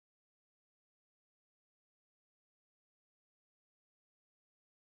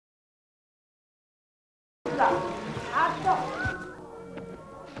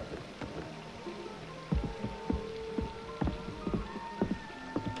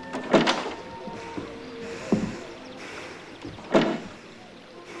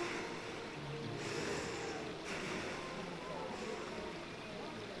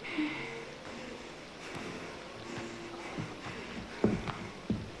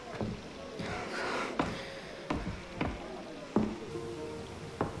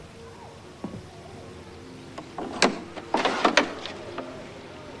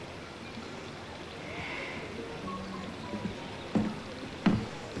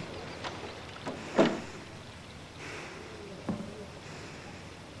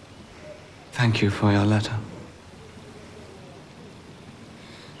Thank you for your letter.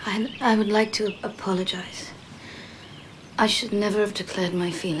 I would like to apologize. I should never have declared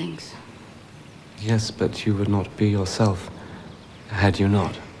my feelings. Yes, but you would not be yourself had you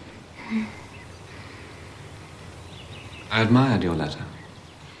not. I admired your letter.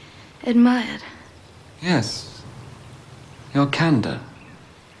 Admired? Yes. Your candor.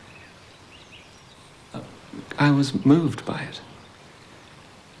 I was moved by it.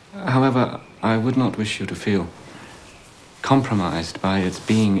 However, I would not wish you to feel compromised by its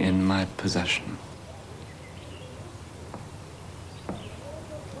being in my possession.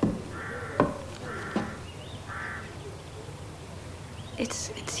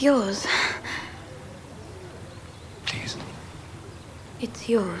 It's yours. Please. It's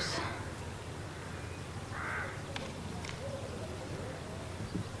yours.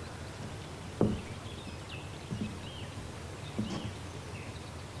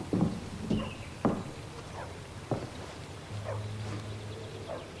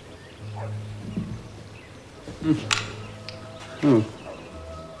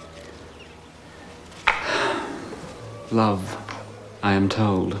 Love, I am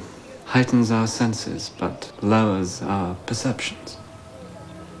told, heightens our senses, but lowers our perceptions.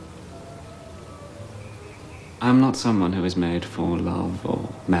 I'm not someone who is made for love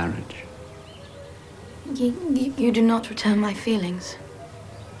or marriage. You do not return my feelings.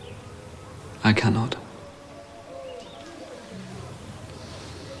 I cannot.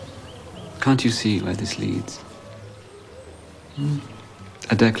 Can't you see where this leads?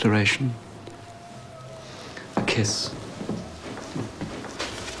 A declaration, a kiss,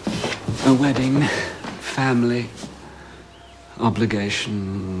 a wedding, family,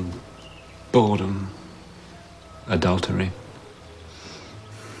 obligation, boredom, adultery.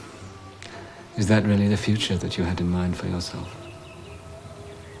 Is that really the future that you had in mind for yourself?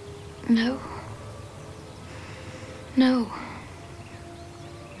 No. No.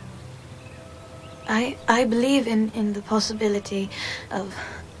 I believe in the possibility of...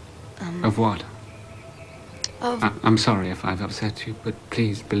 Of what? Of... I'm sorry if I've upset you, but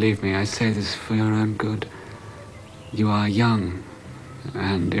please believe me, I say this for your own good. You are young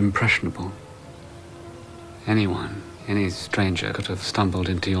and impressionable. Anyone, any stranger could have stumbled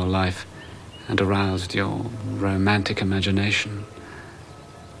into your life and aroused your romantic imagination.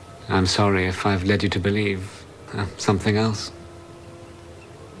 I'm sorry if I've led you to believe something else.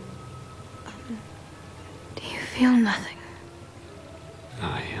 Do you feel nothing?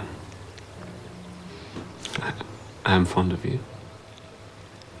 I am fond of you.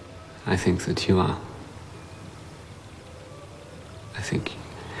 I think that you are. I think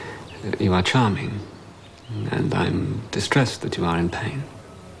that you are charming, and I'm distressed that you are in pain.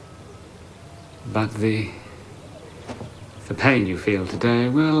 But the pain you feel today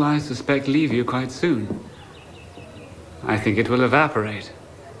will, I suspect, leave you quite soon. I think it will evaporate,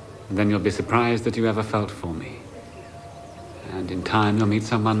 and then you'll be surprised that you ever felt for me. And in time, you'll meet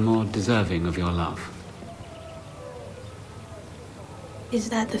someone more deserving of your love. Is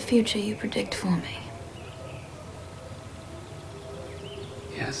that the future you predict for me?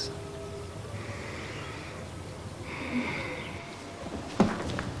 Yes.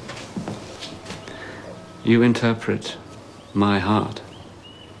 You interpret my heart,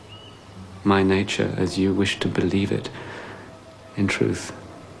 my nature as you wish to believe it. In truth,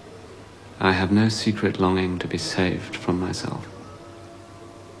 I have no secret longing to be saved from myself.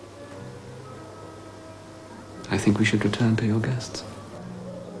 I think we should return to your guests.